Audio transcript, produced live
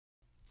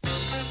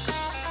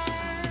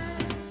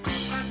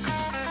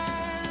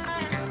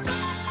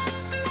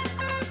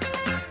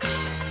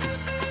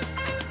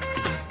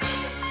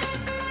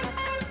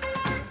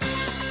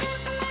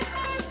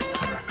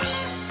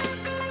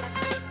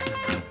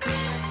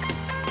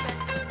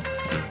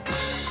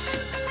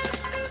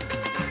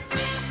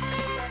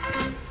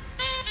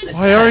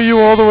Why are you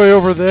all the way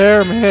over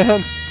there,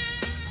 man?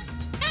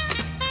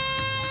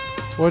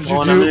 What'd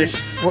you do?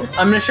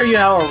 I'm gonna show you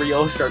how a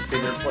real shark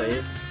finger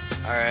plays.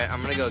 Alright,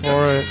 I'm gonna go get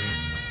Alright.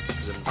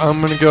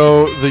 I'm gonna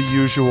go the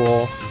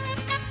usual.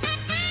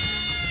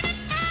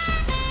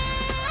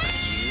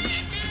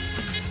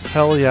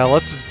 Hell yeah,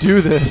 let's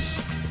do this.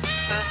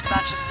 First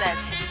batch of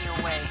Zeds heading your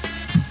way.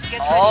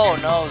 Oh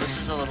no, this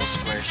is a little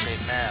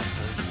square-shaped map.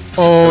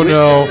 Oh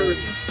no.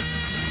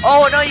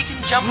 Oh no, you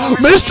can jump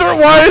over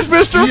Why is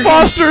Mr.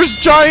 Foster's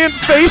giant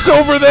face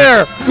over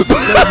there?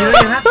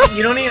 No,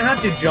 you don't even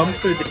have to jump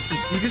through the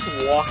teeth. You just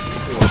walk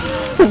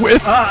through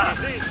it.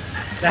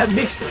 That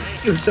makes me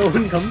feel so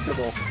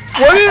uncomfortable.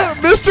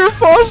 Mr.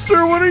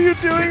 Foster, what are you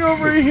doing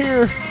over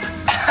here?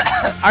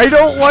 I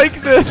don't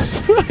like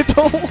this. I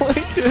don't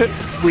like it.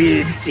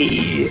 With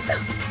teeth.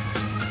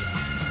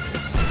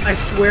 I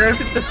swear if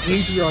it's the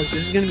paint rock,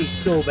 this is gonna be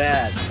so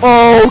bad.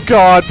 Oh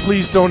god,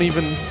 please don't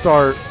even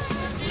start.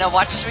 No,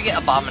 watch as we get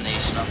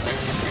Abomination on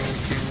this.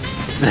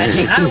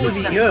 Actually, that would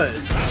be good.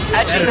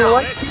 Actually,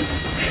 no.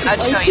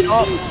 Actually,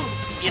 no,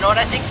 you know what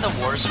I think the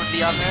worst would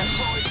be on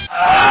this?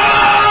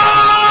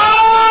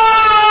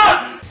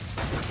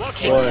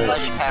 King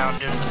Flesh Pound,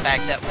 due to the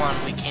fact that, one,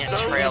 we can't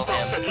trail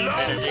him.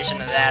 In addition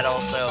to that,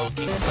 also,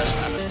 King Flesh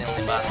Pound is the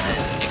only boss that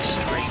has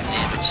extreme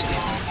damage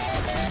skill.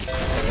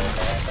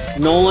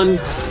 Nolan,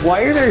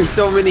 why are there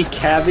so many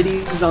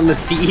cavities on the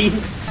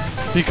teeth?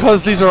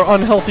 Because these are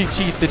unhealthy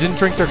teeth. They didn't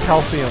drink their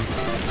calcium.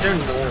 They're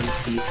Nolan's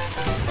teeth.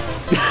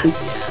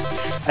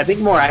 I think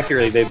more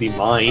accurately they'd be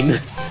mine.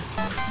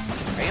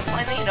 Are you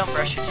implying that you don't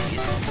brush your teeth?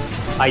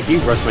 I do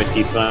brush my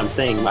teeth, but I'm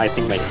saying I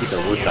think my teeth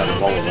are worse out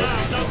of all of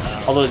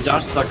us. Although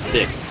Josh sucks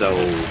dick, so...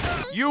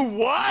 You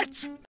what?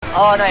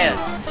 Oh, no,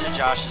 yeah. These are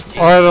Josh's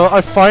teeth. Alright,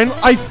 I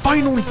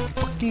finally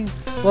fucking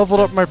leveled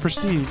up my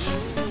prestige.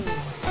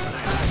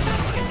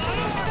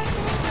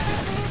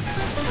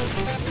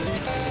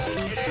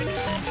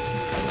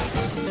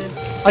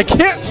 I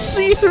can't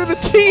see through the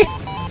teeth!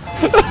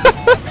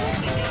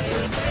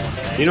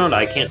 You know what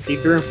I can't see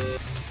through?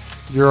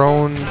 Your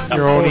own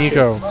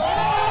ego.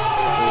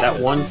 That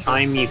one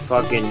time you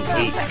fucking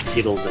ate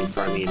Skittles in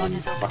front of me and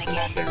then fucking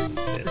shared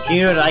it.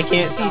 You know what I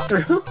can't see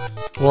through?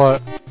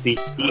 What? The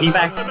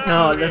fact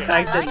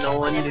that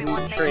Nolan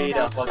didn't trade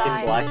a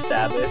fucking Black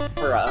Sabbath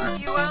for a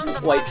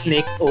White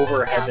Snake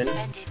over Heaven.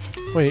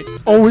 Wait,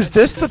 oh, is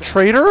this the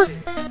traitor?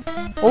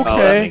 Okay. Oh,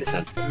 that makes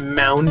sense.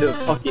 Mound of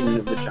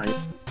fucking vagina.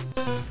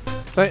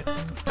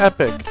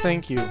 Epic,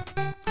 thank you.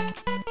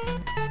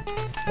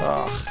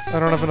 Ugh, I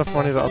don't have enough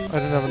money to I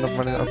didn't have enough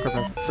money to upgrade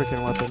my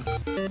freaking weapon.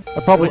 I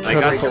probably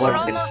could have to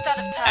like...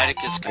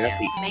 Atticus, come here.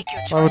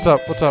 Oh, what's up?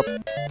 What's up?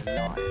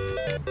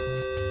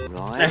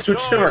 I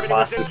switched to our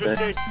classes,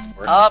 man.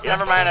 Oh,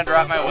 never mind, I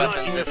dropped my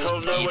weapons at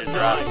speed and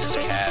dropped this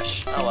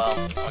cash. Oh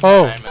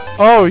well.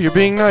 Oh, you're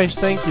being nice,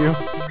 thank you.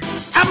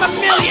 I'm a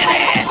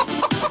millionaire!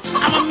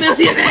 I'm a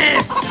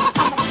millionaire!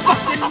 I'm a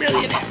fucking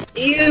millionaire!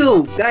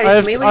 Ew!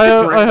 Guys,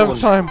 I have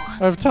time.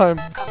 I have time.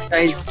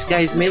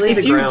 Guys, melee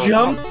the ground. If you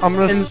jump I'm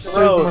gonna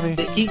save money.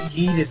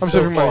 I'm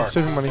saving money,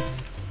 saving money.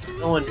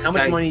 Nolan, how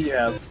much money do you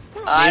have?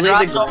 I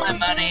dropped all my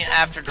money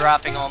after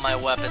dropping all my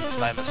weapons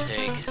by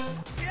mistake.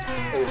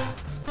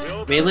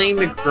 Meleeing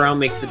the ground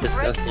makes a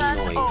disgusting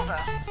noise.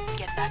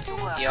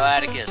 Yo,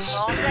 Atticus.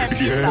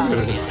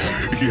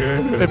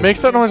 It makes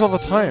that noise all the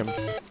time.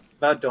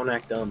 About don't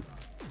act dumb.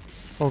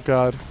 Oh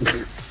god.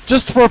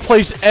 Just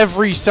replace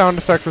every sound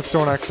effect with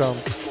don't act dumb.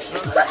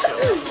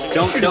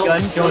 Don't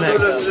act dumb. Don't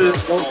act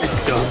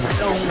dumb.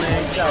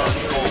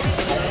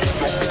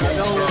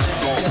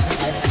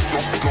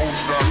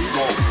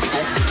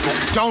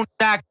 Don't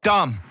act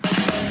dumb.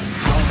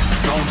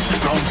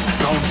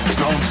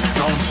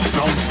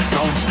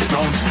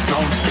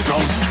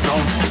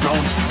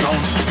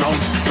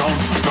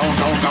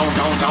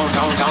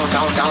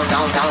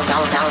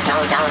 Don't